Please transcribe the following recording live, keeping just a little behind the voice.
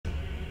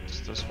It's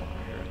this one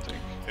right here, I think.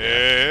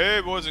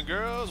 Hey, boys and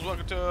girls,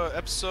 welcome to an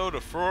episode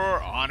of For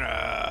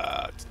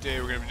Honor. Today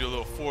we're going to do a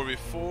little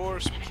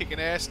 4v4, some kicking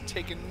ass and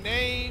taking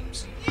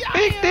names. Yeah!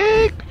 Big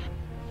dick!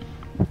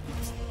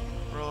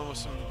 Rolling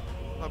with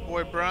my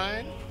boy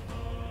Brian.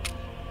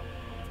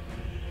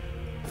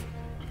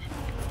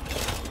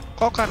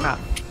 Coconut.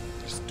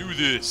 Let's do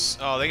this.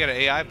 Oh, they got an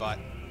AI bot.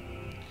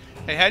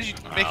 Hey, how did you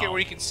make it where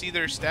you can see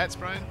their stats,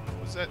 Brian?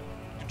 Was that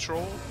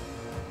control?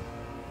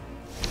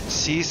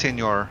 Si,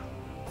 senor.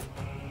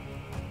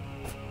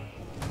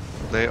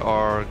 They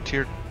are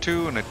tier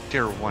 2 and a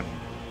tier 1.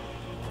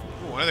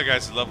 Ooh, one of the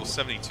guys is level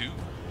 72.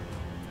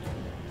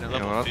 And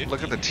level 50.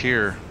 Look at the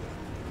tier.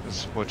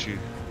 That's what you.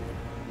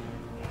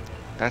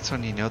 That's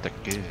when you know they're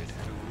good.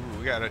 Ooh,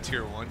 we got a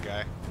tier 1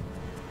 guy.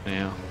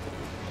 Yeah.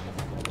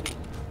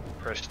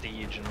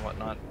 Prestige and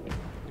whatnot.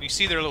 You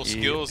see their little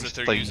skills that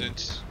they're using.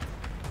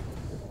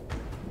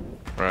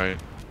 Right.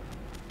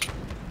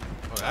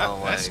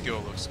 Oh, that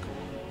skill looks cool.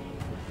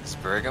 Is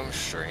Brigham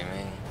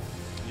streaming?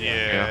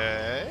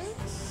 Yeah.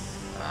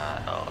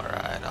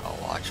 Alright, I'll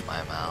watch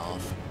my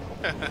mouth.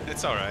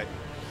 It's alright.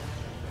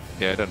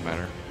 Yeah, it doesn't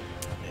matter.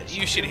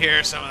 You should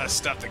hear some of the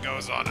stuff that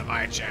goes on in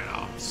my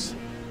channels.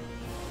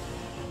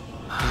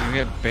 You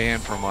get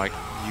banned from like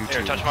YouTube.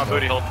 Here, touch my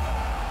booty hole.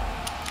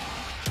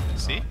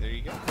 See? There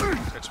you go.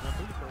 Touch my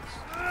booty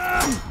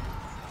holes.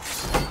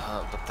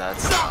 But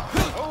that's not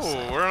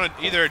Oh, we're on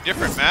either a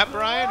different map,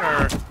 Brian,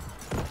 or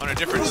on a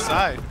different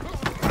side.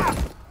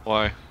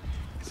 Why?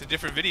 It's a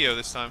different video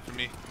this time for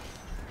me.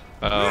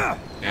 Yeah.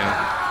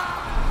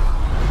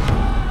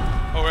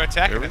 Oh, we're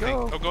attacking, There we I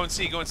think. go. Oh, go and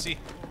see, go and see.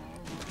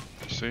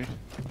 See?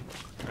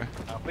 Okay.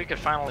 If we could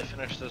finally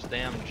finish this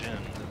damn gin,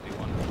 that'd be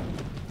wonderful.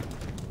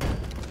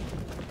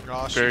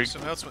 Oh, shoot,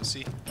 someone else went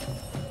see.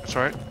 That's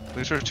alright. At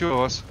least there's 2 of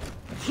us.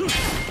 You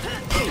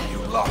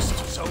lost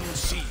Zone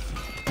C.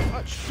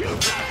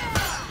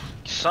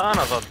 Son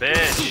of a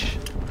bitch!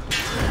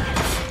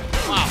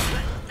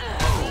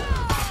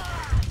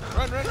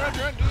 Run, run, run,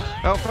 run, dude.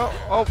 Oh, no.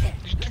 Oh,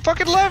 you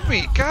fucking left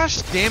me!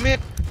 Gosh damn it!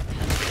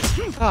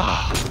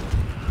 Ah.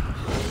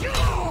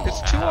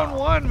 It's 2 on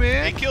 1, They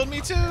man! killed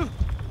me too.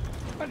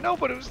 I know,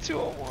 but it was 2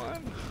 on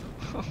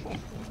 1.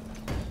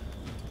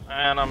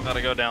 And I'm about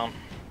to go down.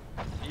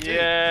 Dude,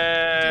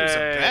 Yeah. Dude was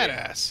a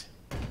badass.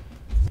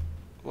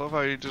 Love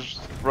how you just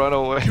run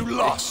away. You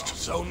lost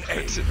Zone I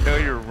A. didn't know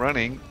you were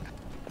running.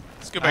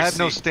 Let's go I back had to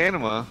no C.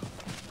 stamina.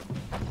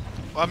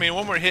 Well, I mean,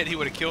 one more hit, he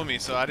would have killed me,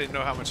 so I didn't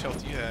know how much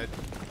health you had.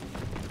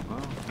 Well,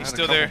 I He's had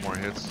still a couple there. more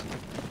hits.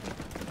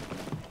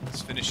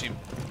 Let's finish him.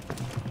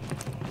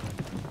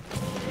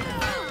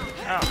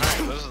 Oh, nice.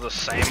 This is the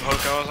same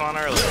hook I was on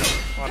earlier.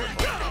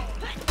 Wonderful.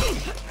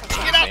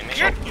 Get out!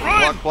 Get,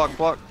 run! Block, block,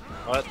 block.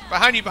 What?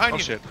 Behind you, behind Oh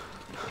you. shit.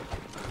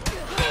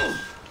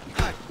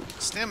 God,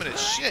 stamina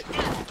is shit.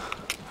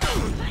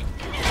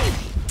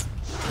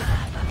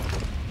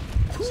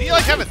 See, you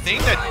like have a thing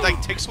that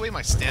like takes away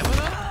my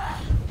stamina?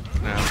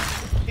 No.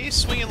 He's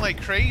swinging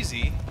like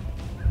crazy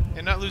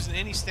and not losing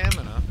any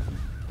stamina.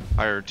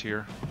 Higher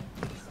tier.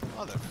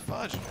 Mother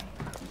fudge.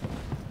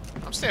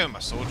 I'm staying with my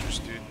soldiers,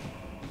 dude.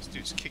 This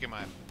dude's kicking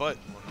my butt.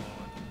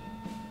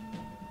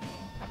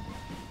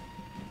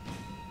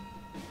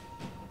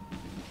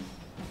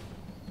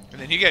 And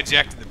then you got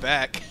jacked in the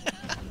back.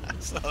 I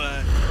saw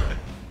that.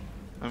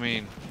 I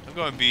mean, I'm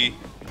going B.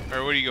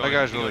 Or what are you that going?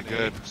 guy's You really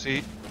going good.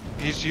 See,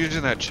 he's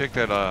using that chick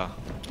that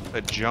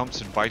that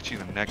jumps and bites you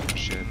in the neck and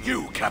shit.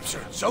 You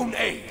captured Zone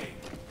A.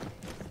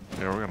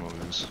 Yeah, we're gonna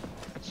lose.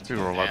 These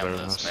people are a lot better Damn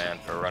than this us. man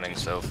for running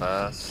so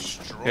fast.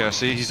 Destroy Yeah,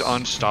 see, he's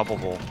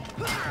unstoppable.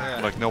 Yeah.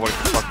 Like nobody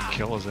can fucking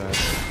kill his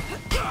ass.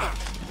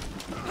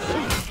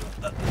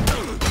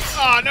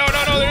 Oh, no,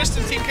 no, no, the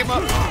instant team came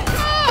up.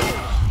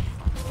 Ah!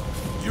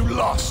 You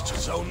lost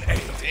Zone A.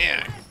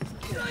 Damn.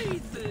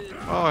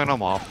 Oh, and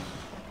I'm off.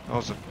 That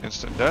was an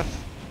instant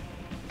death.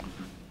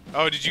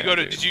 Oh, did you Yeah, go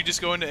to, dude. did you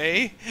just go into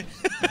A?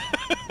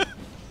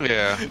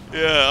 Yeah.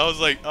 Yeah,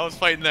 I was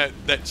fighting that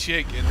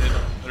chick and then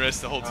the rest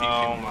of the whole team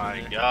Oh came my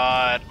over there.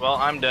 god. Well,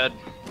 I'm dead.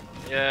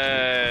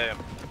 Yay.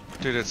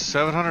 Dude, it's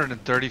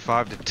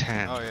 735 to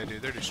 10. Oh yeah,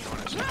 dude, they're destroying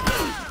us.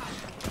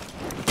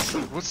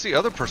 What's the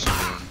other person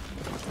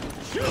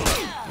doing?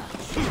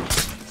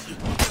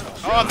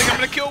 Oh, I think I'm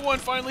gonna kill one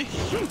finally.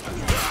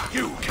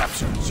 You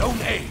captured Zone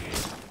A.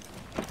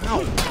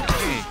 No.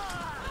 Hey.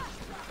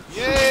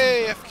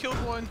 Yay, I've killed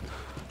one.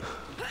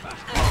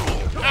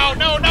 Oh,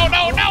 no, no,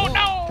 no, no,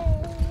 no!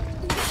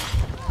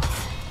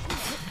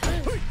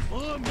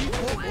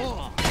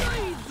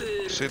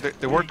 See,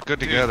 they worked good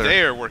Dude, together.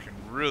 they are working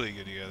really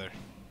good together.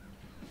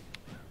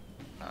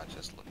 Not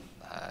just look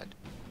bad.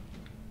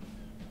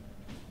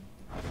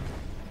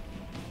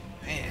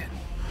 Man.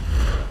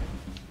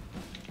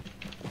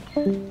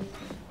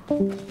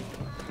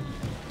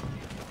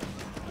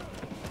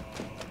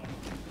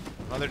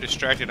 While they're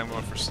distracted, I'm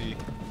going for C.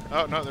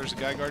 Oh, no, there's a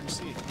guy guarding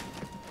C.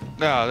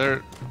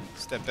 No,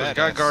 It's that there's a badass.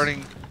 guy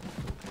guarding.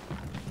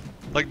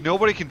 Like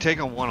nobody can take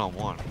him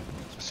one-on-one.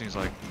 It seems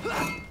like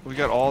we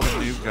got all the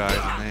new guys,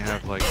 and they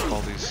have like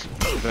all these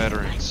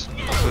veterans.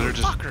 So they're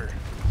just Fucker.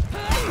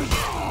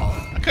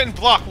 I couldn't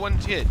block one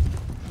hit.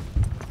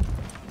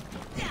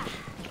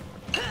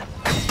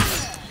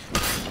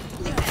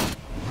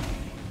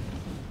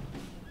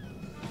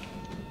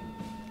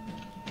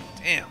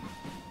 Damn.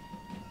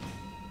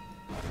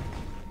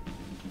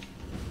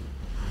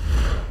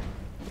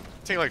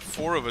 Take like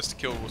 4 of us to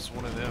kill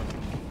one of them.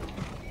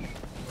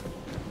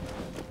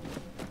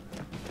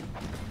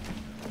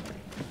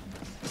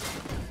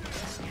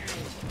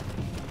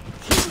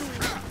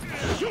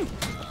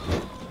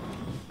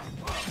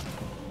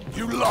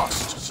 You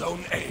lost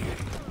Zone A.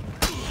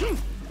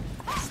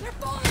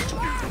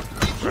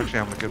 We're actually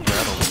having a good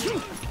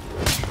battle.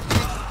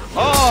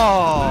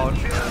 Oh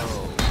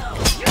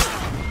You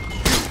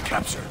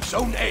captured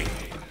Zone A. no!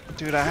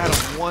 Dude, I had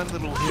him one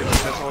little hit.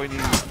 That's all he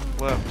needed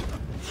left.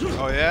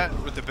 Oh yeah?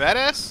 With the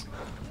badass?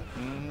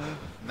 Mm-hmm.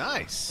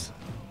 Nice.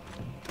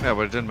 Yeah,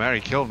 but it didn't matter.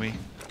 He killed me.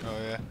 Oh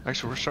yeah.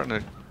 Actually, we're starting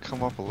to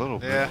come up a little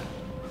bit. Yeah.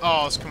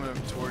 Oh, it's coming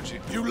up towards you.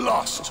 You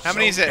lost. How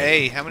many is Zone at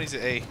A? How many is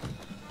at A?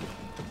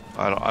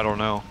 I don't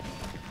know.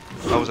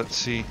 I was at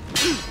C.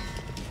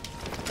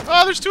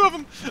 Oh, there's 2 of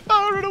them!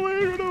 Oh, run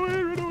away, run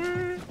away, run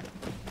away!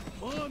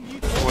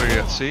 Where are you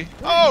at C?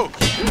 Oh!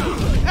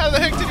 How the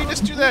heck did he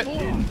just do that?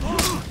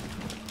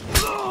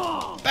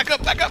 Back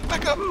up, back up,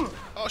 back up!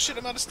 Oh shit,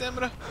 I'm out of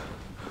stamina.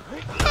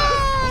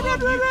 Ah, run,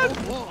 run,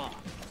 run.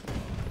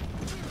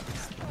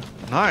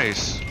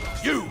 Nice.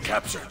 You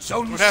captured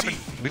Zone What C. happened?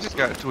 We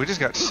just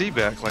got C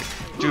back. Like,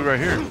 dude, right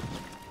here.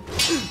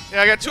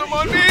 Yeah, I got 2 of them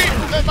on me!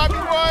 That might be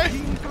why!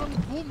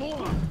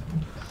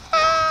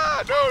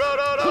 Ah! No, no,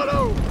 no, no,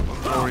 no!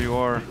 Where you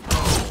are.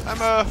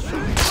 I'm At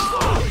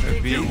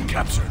B. You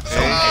captured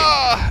Zone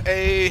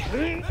A.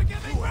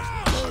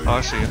 Oh,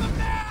 I see it.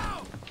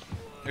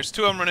 There's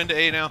 2 of them running to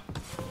A now.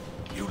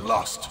 A. You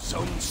lost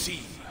Zone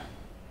C.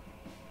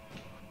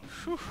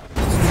 Whew.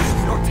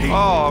 Your team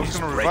Oh, I was is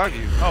gonna revive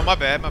breaking. you. Oh, my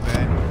bad, my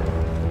bad.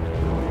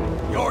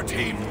 Your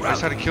team I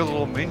just had to rallied. kill the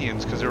little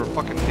minions because they were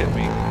fucking hitting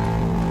me.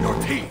 Your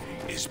team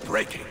is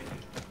breaking.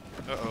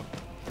 Uh-oh.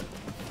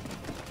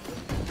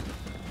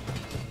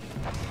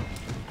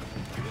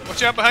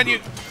 Watch out behind you!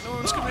 No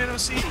one's coming in on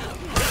C.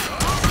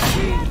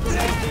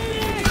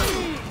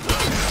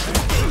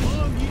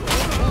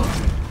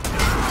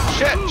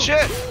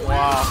 Shit!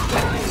 Wow.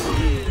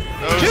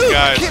 Those Dude, I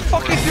guys can't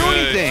fucking were do good.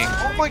 anything!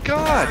 Oh my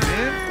god,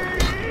 man!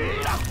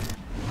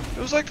 It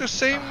was like the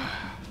same...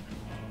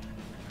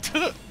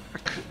 I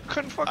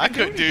couldn't fucking I do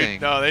couldn't, anything.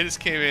 dude. No, they just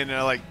came in and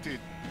they're like, dude,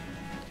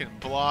 couldn't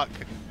block,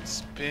 couldn't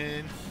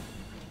spin.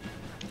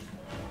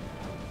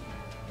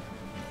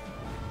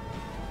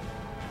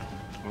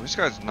 Well, this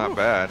guy's not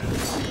bad.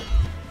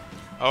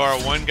 Oh, our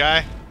one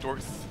guy,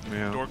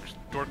 Yeah.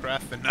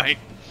 Dorkrath the Knight.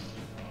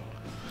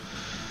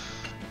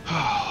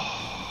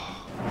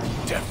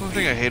 One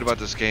thing I hate about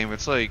this game,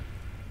 it's like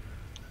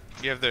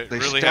You have the they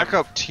really stack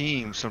have, up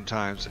teams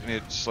sometimes, and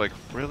it's like,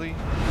 really?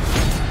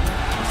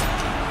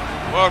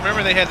 Well,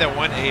 remember they had that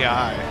one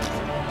AI.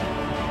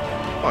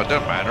 Oh, it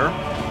doesn't matter.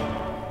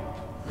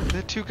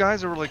 The 2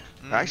 guys that were like,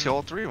 actually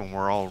all 3 of them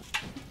were all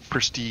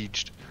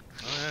prestiged.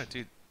 Oh yeah,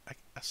 dude, I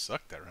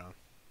sucked that round.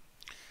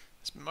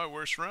 It's been my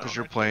worst round. Because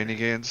you're right playing there.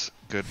 against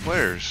good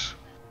players.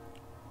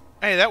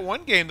 Hey, that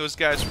one game, those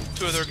guys,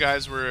 2 other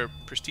guys were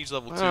prestige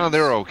level 2. Oh,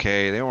 they were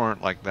okay. They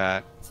weren't like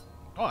that.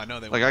 Oh, I know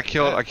they. Like were I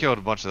killed that.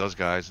 a bunch of those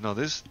guys. No,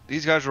 these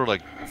guys were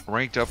like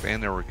ranked up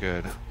and they were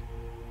good.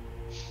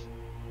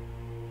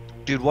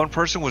 Dude, one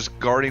person was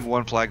guarding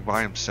one flag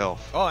by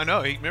himself. Oh, I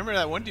know. Remember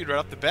that one dude right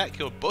off the bat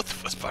killed both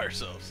of us by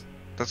ourselves.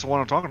 That's the one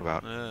I'm talking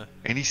about.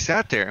 And he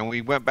sat there, and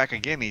we went back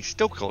again, and he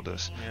still killed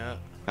us. Yeah.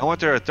 I went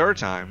there a 3rd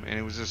time, and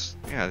it was just,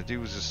 yeah, the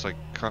dude was just like,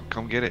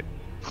 come get it.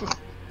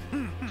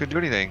 Couldn't do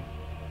anything.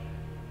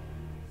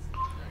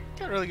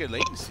 Got really good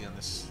latency on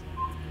this.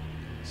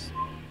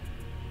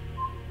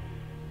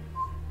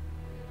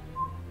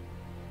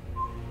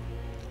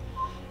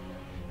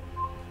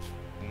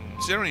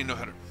 See, I don't even know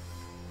how to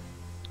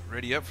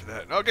ready up for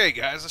that. Okay,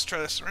 guys, let's try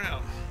this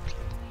around.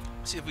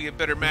 See if we get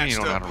better You matched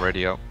don't know how up. to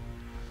ready up.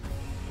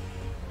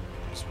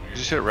 That's weird.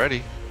 Just hit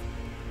ready.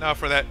 No,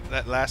 for that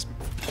last,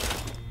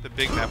 the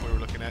big map we were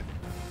looking at.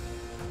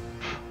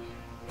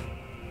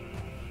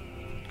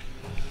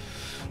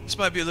 This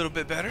might be a little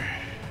bit better.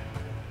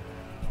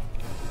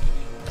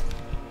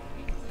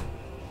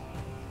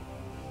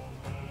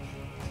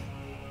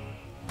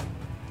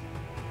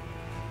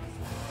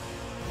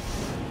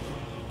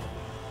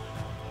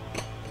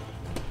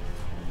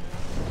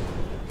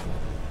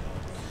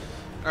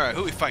 Alright,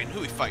 who we fighting?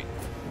 Who we fighting?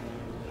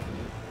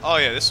 Oh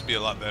yeah, this would be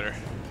a lot better.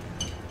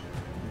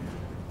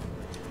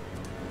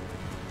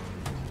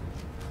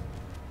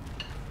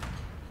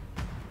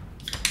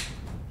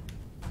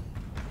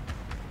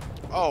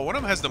 Oh, one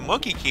of them has the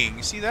Monkey King.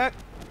 You see that?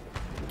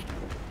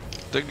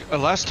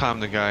 Last time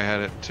the guy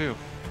had it too.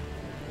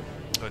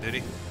 Oh, did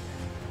he?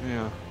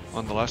 Yeah,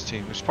 on the last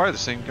team. It's probably the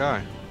same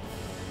guy.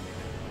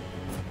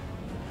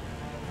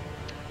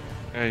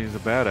 Yeah, he's a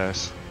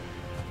badass.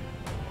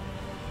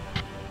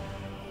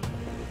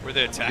 We're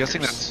the attackers. I'm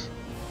guessing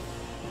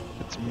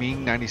it's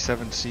Ming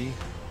 97C.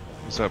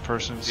 Is that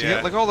person? See,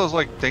 Yeah. like all those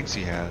like things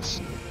he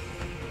has.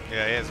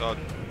 Yeah, he has all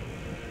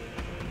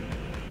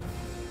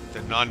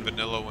the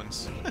non-vanilla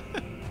ones.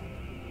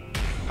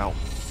 Ow.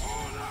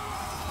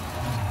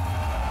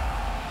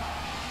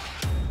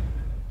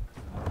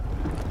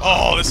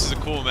 Oh, this is a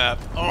cool map.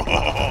 Oh,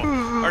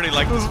 I already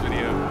like this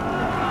video.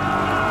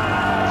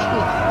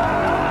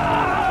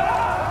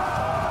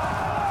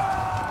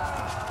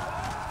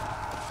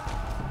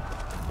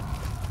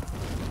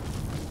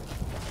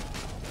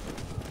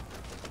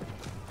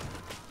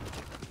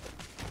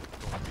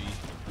 B.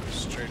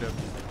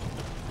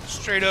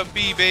 Straight up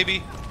B,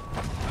 baby.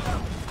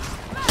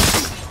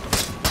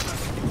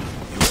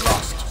 You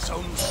lost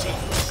Zone C.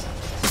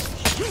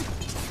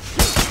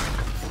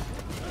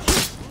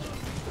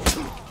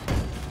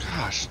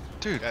 Gosh,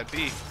 dude. Got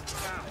B.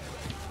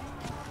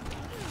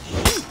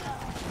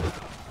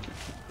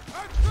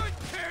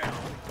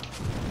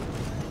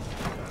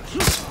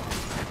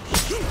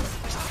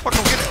 Fuck,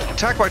 I'm getting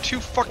attacked by 2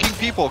 fucking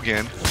people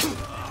again.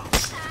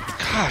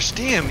 Gosh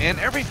damn, man,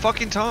 every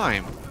fucking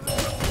time.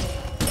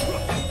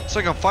 It's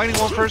like I'm fighting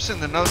one person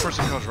and another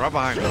person comes right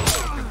behind me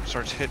and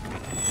starts hitting me.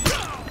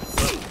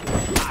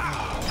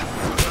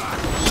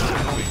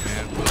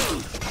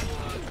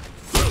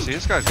 See,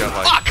 this guy's got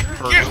like...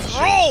 Fuck! Get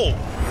roll!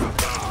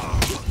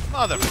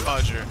 Mother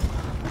fudger.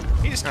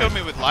 He just killed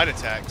me with light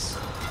attacks.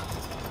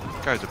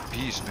 This guy's a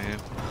beast, man.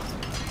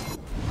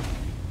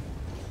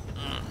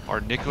 Our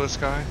Nicholas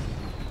guy?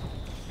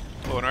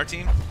 Oh, on our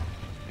team?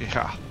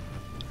 Yeah.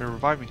 Here,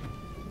 revive me.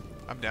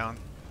 I'm down.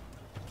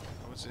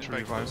 Was Should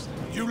anybody revive? close to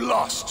me? You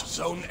lost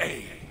Zone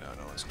A.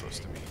 No one's close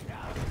to me.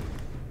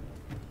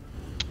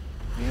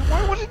 Man,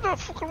 why would it not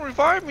fucking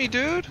revive me,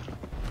 dude?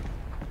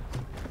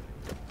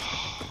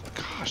 Oh,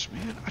 gosh,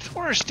 man. I don't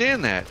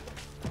understand that.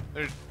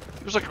 They're, It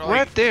was like they're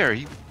right there.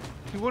 He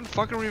wouldn't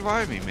fucking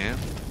revive me, man.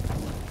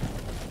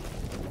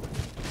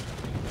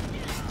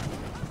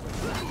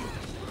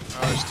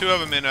 there's 2 of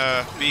them in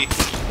B.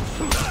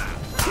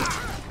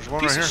 There's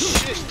one right Piece here. of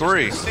shit. There's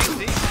 3. Same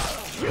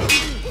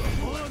thing.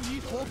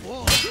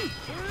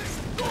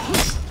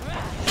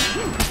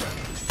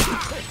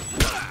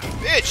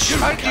 Bitch!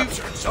 How did you...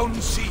 Captured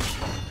Zone C.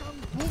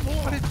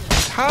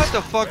 How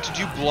the fuck did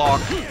you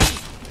block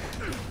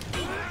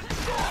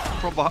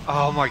from behind?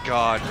 Oh my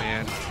god,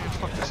 man.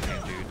 Fuck this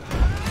game, dude.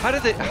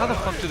 How the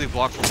fuck do they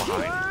block from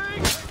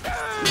behind?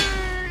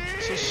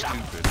 So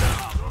stupid.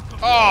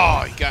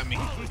 Oh, he got me.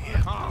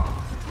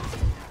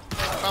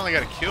 Finally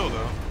got a kill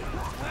though.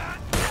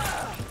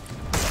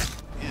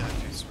 Yeah,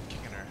 that dude's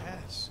kicking our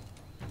ass.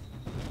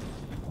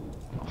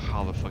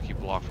 How the fuck he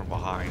blocked from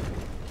behind?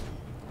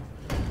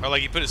 Or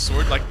like he put his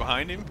sword like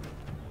behind him?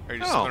 Or he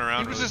just spun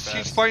around he was really just fast?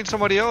 he's fighting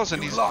somebody else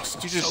and You he's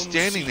lost just Zone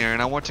standing C. there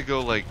and I want to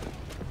go like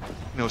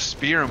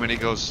spear him and he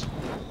goes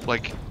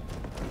like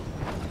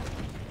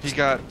he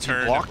Turned blocked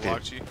and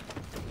blocked it. you.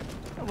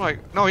 I'm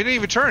like, no, he didn't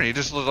even turn. He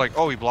just was like,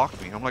 oh, he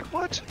blocked me. I'm like,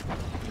 what?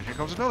 And here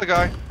comes another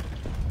guy.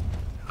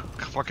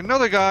 Fucking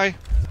another guy.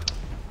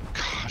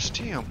 Gosh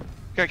damn.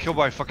 Got killed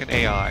by fucking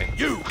AI.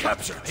 You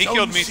captured He Zone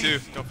killed me C. too.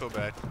 Don't feel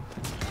bad.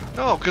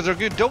 No, because they're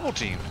getting double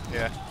teamed.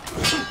 Yeah.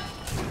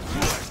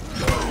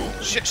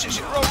 Shit.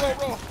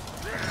 Roll.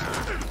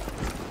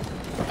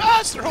 Ah,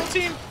 it's their whole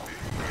team.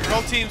 Their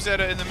whole team's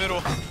in the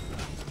middle.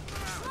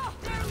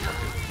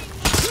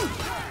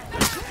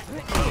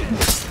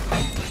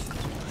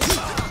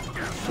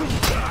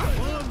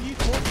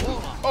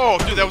 Oh,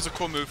 dude, that was a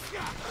cool move.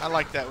 I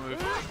like that move.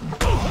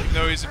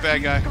 No, he's a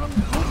bad guy.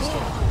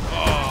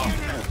 Oh.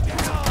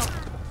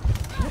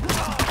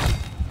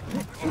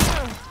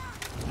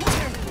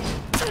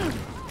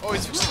 Oh,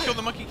 he's fixing to kill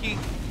the Monkey King.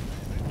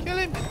 Kill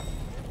him.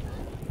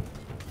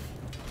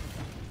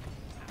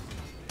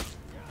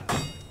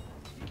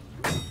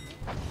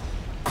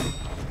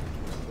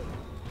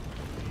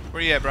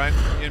 Where you at, Brian?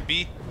 You in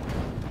B?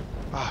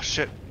 Ah,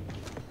 shit.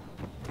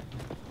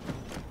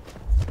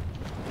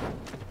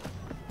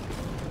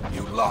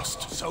 You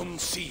lost Zone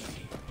C.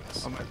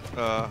 I'm at,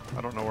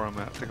 I don't know where I'm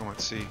at. I think I'm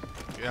at C.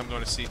 Yeah, I'm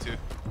going to C too.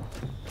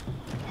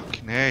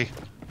 Fucking A.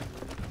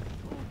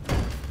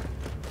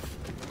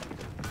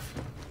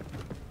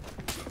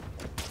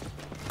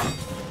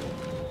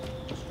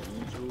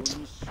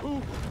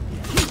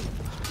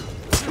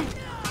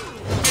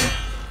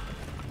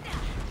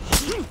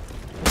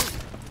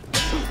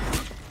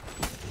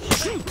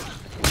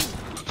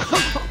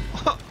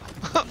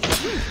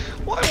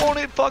 Why won't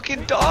it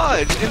fucking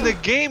dodge? In the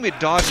game it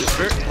dodges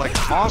very,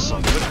 like,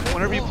 awesome, but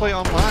whenever you play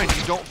online,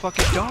 you don't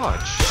fucking dodge.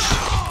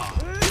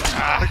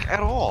 Like, at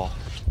all.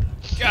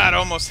 God, I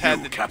almost had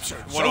You the captured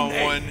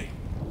one-on-one. Zone A.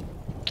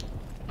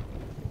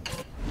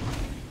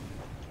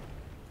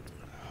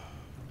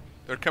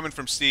 They're coming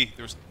from C.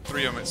 There was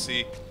 3 of them at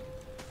C.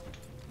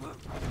 Fuck,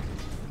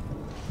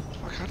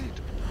 how do you...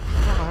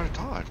 I don't know how to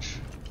dodge.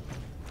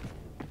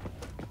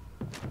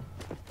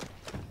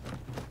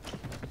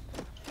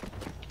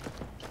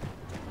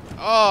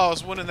 Oh, I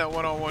was winning that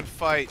one-on-one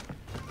fight.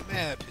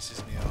 Man, that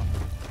pisses me off.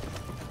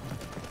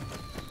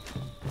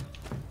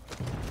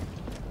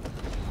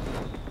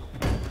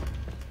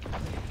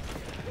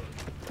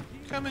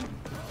 Coming.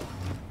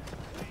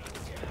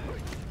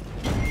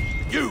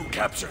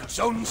 captured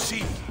Zone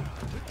C.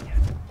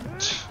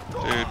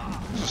 Dude.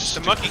 It's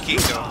the Monkey King,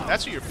 though.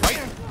 That's who you're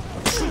fighting.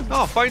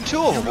 No, I'm fighting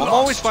two of them. I'm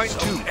always fighting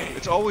two.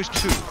 It's always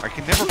two. I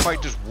can never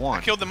fight just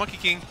one. Killed the Monkey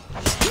King.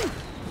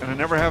 And I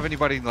never have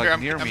anybody like Here,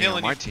 near I'm me on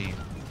healing my you. team.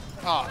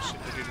 Oh,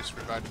 shit. The dude just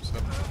revived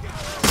himself.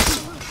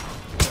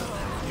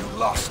 You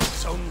lost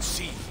Zone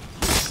C.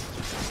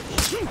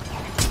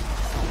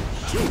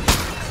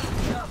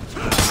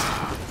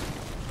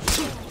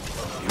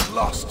 You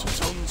lost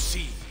Zone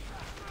C.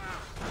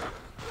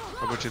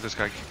 I bet you this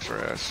guy kicks her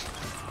ass.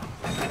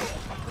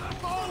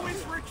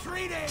 Always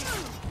retreating.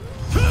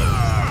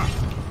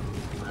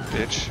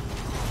 Bitch.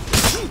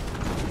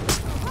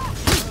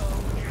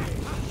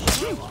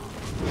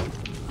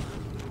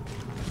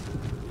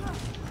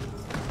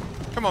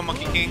 Come on,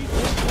 Monkey King.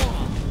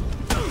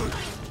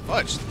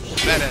 Fudge.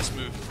 Badass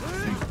move.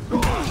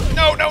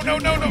 No, no, no,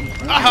 no, no.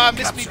 Aha,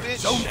 missed me, bitch.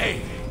 Zone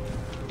A.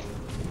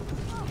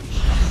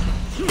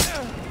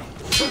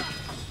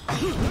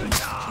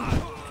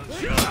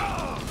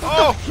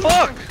 Oh,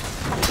 Fuck!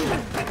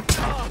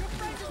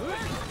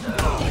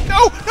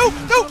 no, no,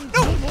 no,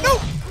 no, no.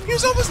 He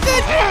was almost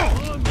dead.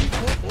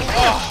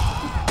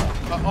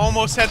 Oh, I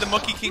almost had the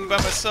Monkey King by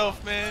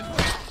myself, man.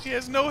 He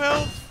has no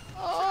health.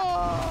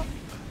 Oh.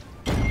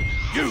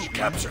 You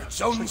captured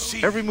Zone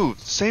C. Every move,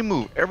 same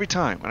move, every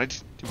time. And I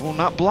just will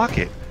not block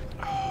it.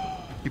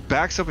 He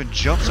backs up and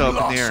jumps up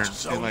in the air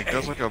and like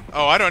does like a...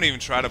 Oh, I don't even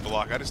try to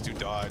block. I just do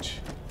dodge.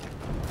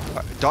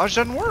 Dodge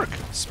doesn't work.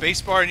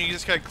 Spacebar, and you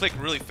just gotta click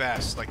really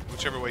fast, like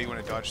whichever way you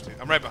want to dodge to.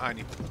 I'm right behind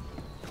you.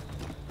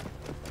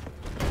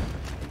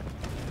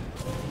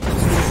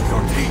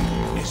 Your team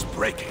is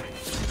breaking.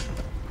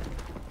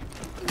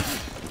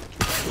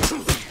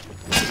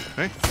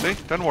 Hey, see?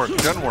 Doesn't work.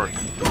 Doesn't work.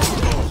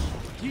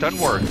 Doesn't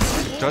work.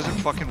 Doesn't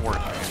fucking work.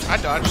 I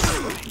dodged.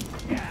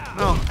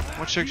 No.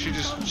 One chick,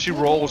 she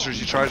rolls or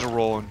she tries to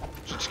roll and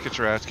she just gets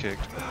her ass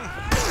kicked.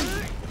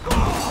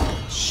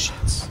 Shit.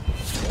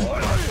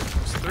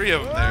 There's 3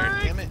 of them there.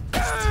 Damn it.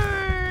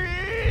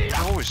 There's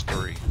always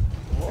 3.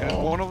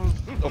 And one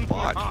of them's a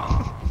bot.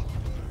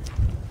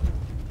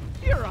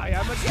 Here I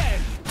am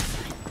again.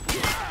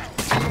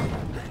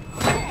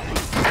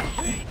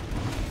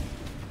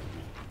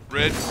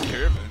 Red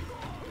caravan.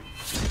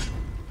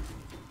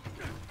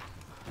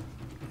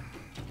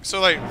 So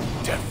like,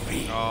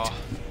 Defeat. oh,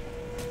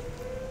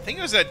 I think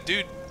it was that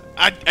dude.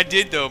 I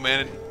did though,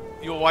 man.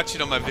 You'll watch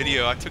it on my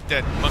video. I took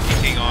that Monkey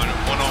King on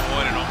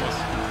one-on-one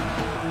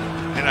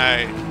and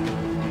I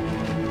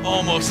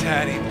almost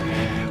had him.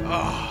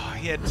 Oh,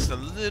 he had just a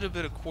little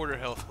bit of quarter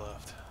health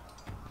left.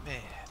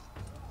 Man.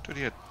 Dude,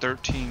 he had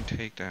 13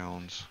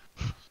 takedowns.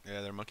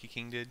 Yeah, their Monkey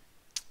King did.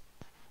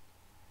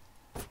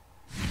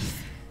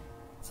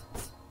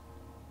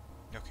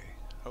 Okay,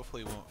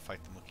 hopefully we won't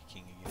fight the Monkey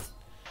King again.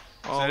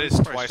 That we is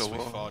probably twice still we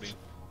will. fought him.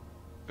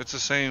 It's the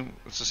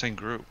same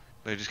group.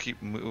 They just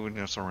keep moving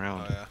us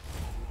around. Oh yeah.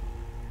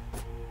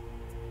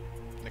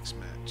 Next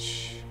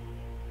match.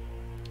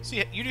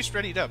 See, you just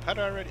readied up. How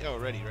do I ready? Oh,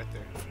 ready right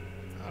there.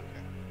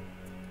 Okay.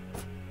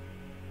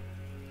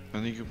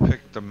 And you can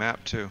pick the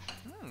map too.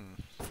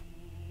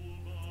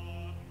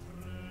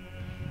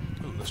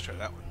 Ooh, let's try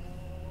that one.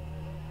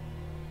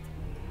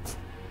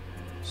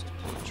 Let's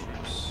deploy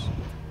troops.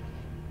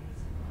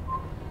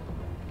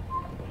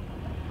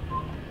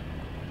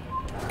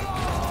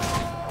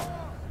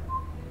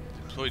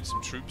 Deployed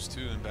some troops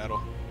too in battle.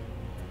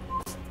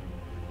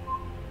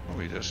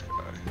 Probably this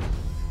guy.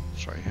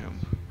 Let's try him.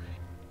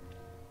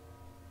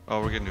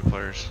 Oh, we're getting new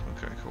players.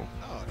 Okay, cool.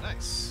 Oh,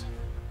 nice.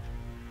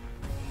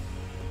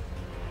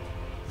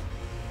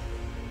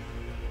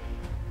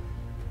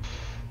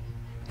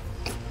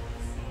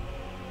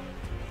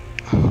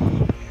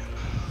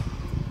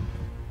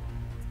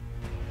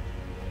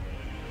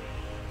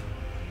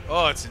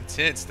 Oh, it's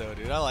intense though,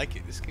 dude. I like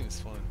it. This game is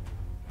fun.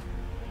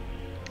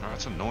 Oh,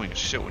 that's annoying as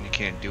shit when you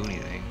can't do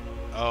anything.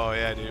 Oh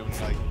yeah, dude. When you,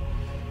 like,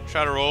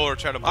 try to roll or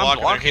try to block, and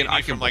they're blocking, hitting I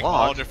you can from like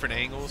block. all different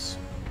angles.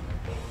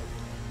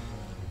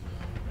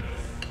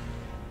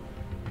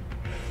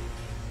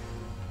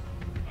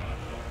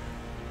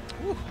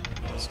 Whew,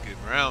 that's good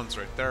rounds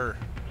right there.